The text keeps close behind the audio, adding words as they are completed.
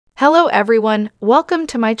Hello everyone, welcome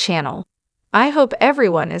to my channel. I hope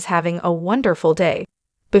everyone is having a wonderful day.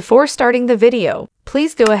 Before starting the video,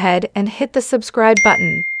 please go ahead and hit the subscribe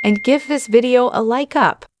button and give this video a like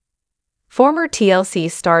up. Former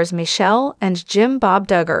TLC stars Michelle and Jim Bob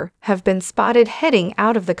Duggar have been spotted heading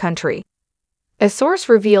out of the country. A source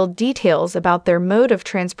revealed details about their mode of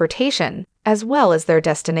transportation as well as their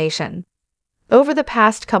destination. Over the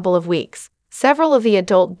past couple of weeks, several of the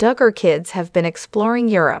adult Duggar kids have been exploring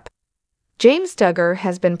Europe. James Duggar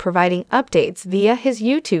has been providing updates via his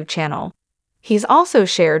YouTube channel. He's also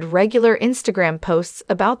shared regular Instagram posts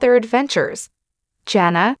about their adventures.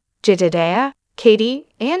 Jana, Jedidiah, Katie,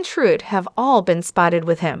 and Trude have all been spotted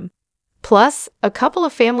with him. Plus, a couple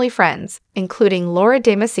of family friends, including Laura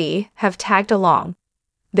de Massey, have tagged along.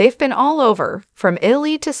 They've been all over, from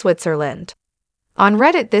Italy to Switzerland. On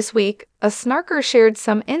Reddit this week, a snarker shared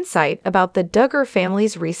some insight about the Duggar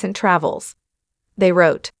family's recent travels. They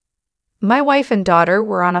wrote, "My wife and daughter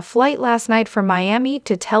were on a flight last night from Miami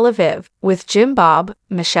to Tel Aviv with Jim Bob,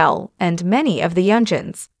 Michelle, and many of the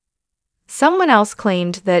youngins." Someone else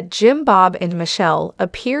claimed that Jim Bob and Michelle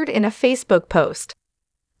appeared in a Facebook post.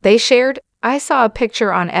 They shared, "I saw a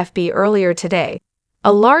picture on FB earlier today.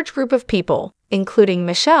 A large group of people, including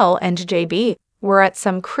Michelle and JB, were at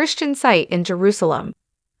some Christian site in Jerusalem.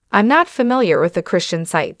 I'm not familiar with the Christian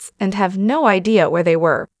sites and have no idea where they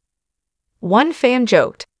were." One fan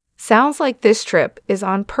joked, "Sounds like this trip is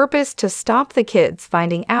on purpose to stop the kids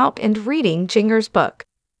finding out and reading Jinger's book."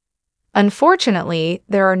 Unfortunately,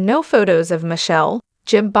 there are no photos of Michelle,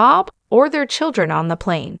 Jim Bob, or their children on the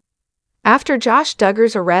plane. After Josh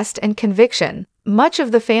Duggar's arrest and conviction, much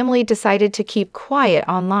of the family decided to keep quiet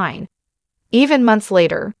online. Even months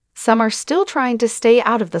later, some are still trying to stay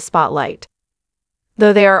out of the spotlight.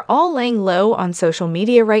 Though they are all laying low on social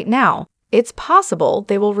media right now, it's possible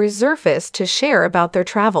they will resurface to share about their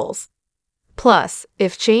travels. Plus,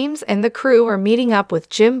 if James and the crew are meeting up with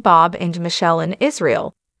Jim Bob and Michelle in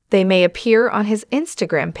Israel, they may appear on his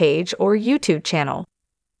Instagram page or YouTube channel.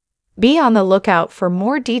 Be on the lookout for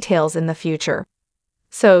more details in the future.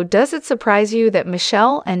 So, does it surprise you that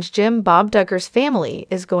Michelle and Jim Bob Duggar's family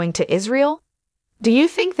is going to Israel? Do you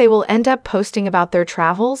think they will end up posting about their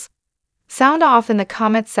travels? Sound off in the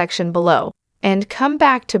comments section below, and come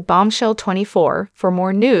back to Bombshell 24 for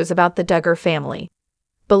more news about the Duggar family.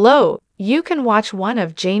 Below, you can watch one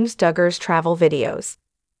of James Duggar's travel videos.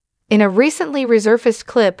 In a recently resurfaced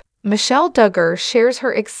clip, Michelle Duggar shares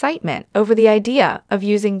her excitement over the idea of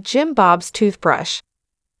using Jim Bob's toothbrush.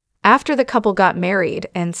 After the couple got married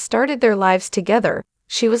and started their lives together,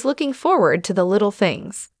 she was looking forward to the little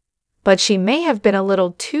things. But she may have been a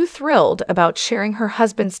little too thrilled about sharing her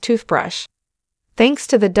husband's toothbrush. Thanks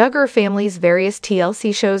to the Duggar family's various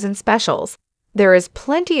TLC shows and specials, there is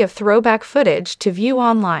plenty of throwback footage to view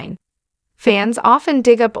online. Fans often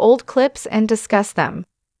dig up old clips and discuss them.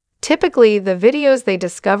 Typically, the videos they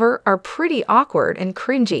discover are pretty awkward and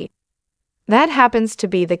cringy. That happens to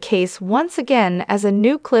be the case once again as a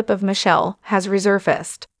new clip of Michelle has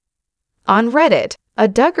resurfaced. On Reddit, a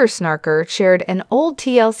Duggar snarker shared an old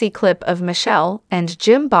TLC clip of Michelle and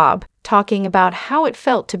Jim Bob talking about how it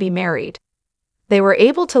felt to be married. They were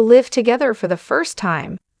able to live together for the first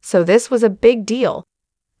time, so this was a big deal.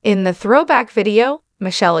 In the throwback video,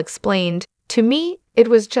 Michelle explained, "To me, it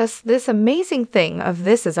was just this amazing thing of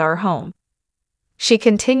this is our home." She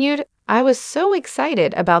continued, "I was so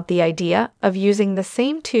excited about the idea of using the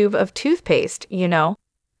same tube of toothpaste, you know.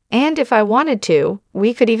 And if I wanted to,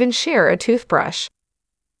 we could even share a toothbrush."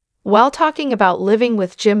 While talking about living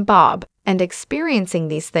with Jim Bob and experiencing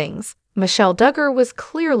these things, Michelle Duggar was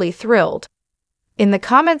clearly thrilled. In the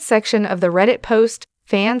comments section of the Reddit post,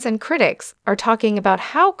 fans and critics are talking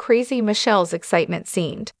about how crazy Michelle's excitement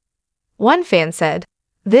seemed. One fan said,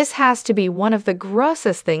 "This has to be one of the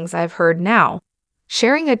grossest things I've heard now.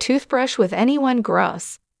 Sharing a toothbrush with anyone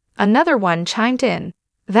gross." Another one chimed in,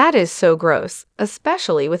 "That is so gross,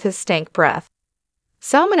 especially with his stank breath."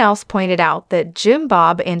 Someone else pointed out that Jim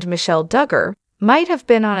Bob and Michelle Duggar might have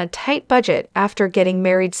been on a tight budget after getting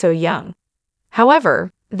married so young.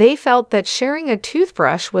 However, they felt that sharing a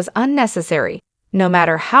toothbrush was unnecessary, no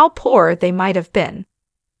matter how poor they might have been.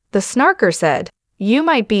 The snarker said, "You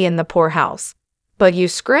might be in the poor house, but you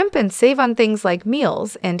scrimp and save on things like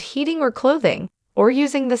meals and heating or clothing, or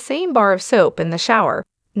using the same bar of soap in the shower,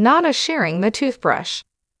 not a sharing the toothbrush."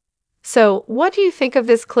 So, what do you think of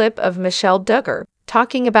this clip of Michelle Duggar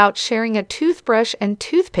talking about sharing a toothbrush and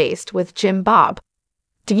toothpaste with Jim Bob?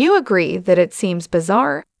 Do you agree that it seems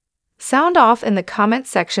bizarre? Sound off in the comments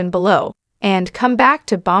section below, and come back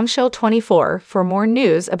to Bombshell 24 for more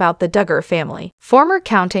news about the Duggar family. Former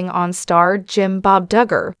Counting On star Jim Bob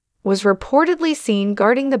Duggar was reportedly seen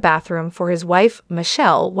guarding the bathroom for his wife,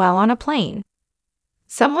 Michelle, while on a plane.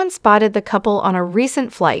 Someone spotted the couple on a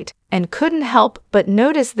recent flight and couldn't help but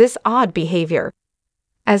notice this odd behavior.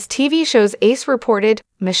 As TV shows Ace reported,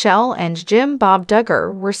 Michelle and Jim Bob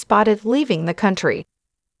Duggar were spotted leaving the country.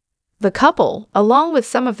 The couple, along with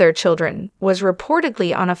some of their children, was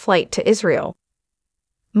reportedly on a flight to Israel.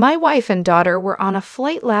 My wife and daughter were on a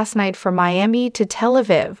flight last night from Miami to Tel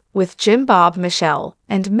Aviv with Jim Bob, Michelle,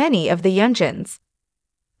 and many of the youngins.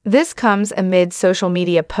 This comes amid social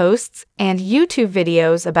media posts and YouTube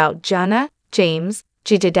videos about Jana, James,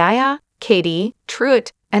 Jedidiah, Katie,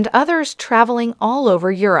 Truett, and others traveling all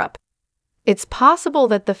over Europe. It's possible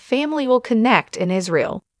that the family will connect in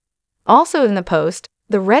Israel. Also in the post,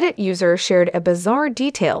 the Reddit user shared a bizarre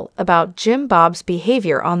detail about Jim Bob's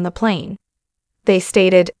behavior on the plane. They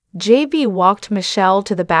stated, JB walked Michelle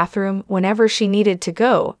to the bathroom whenever she needed to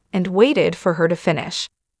go and waited for her to finish.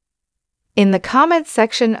 In the comments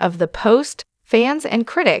section of the post, fans and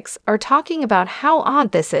critics are talking about how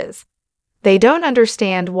odd this is. They don't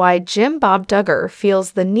understand why Jim Bob Duggar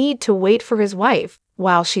feels the need to wait for his wife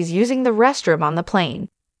while she's using the restroom on the plane.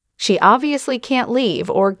 She obviously can't leave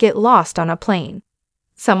or get lost on a plane.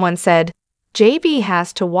 Someone said, JB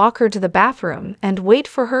has to walk her to the bathroom and wait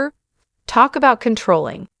for her. Talk about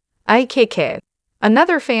controlling. IKK.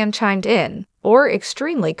 Another fan chimed in, or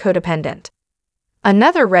extremely codependent.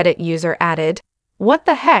 Another Reddit user added, what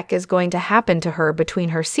the heck is going to happen to her between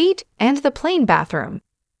her seat and the plane bathroom?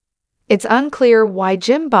 It's unclear why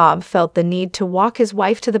Jim Bob felt the need to walk his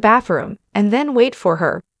wife to the bathroom and then wait for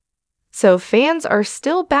her. So fans are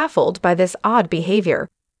still baffled by this odd behavior.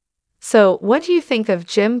 So what do you think of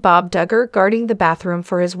Jim Bob Duggar guarding the bathroom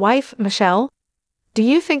for his wife, Michelle? Do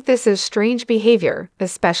you think this is strange behavior,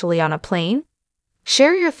 especially on a plane?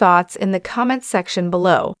 Share your thoughts in the comments section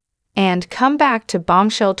below, and come back to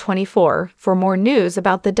Bombshell 24 for more news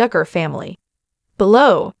about the Duggar family.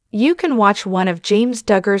 Below, you can watch one of James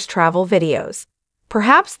Duggar's travel videos.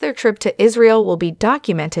 Perhaps their trip to Israel will be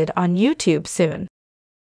documented on YouTube soon.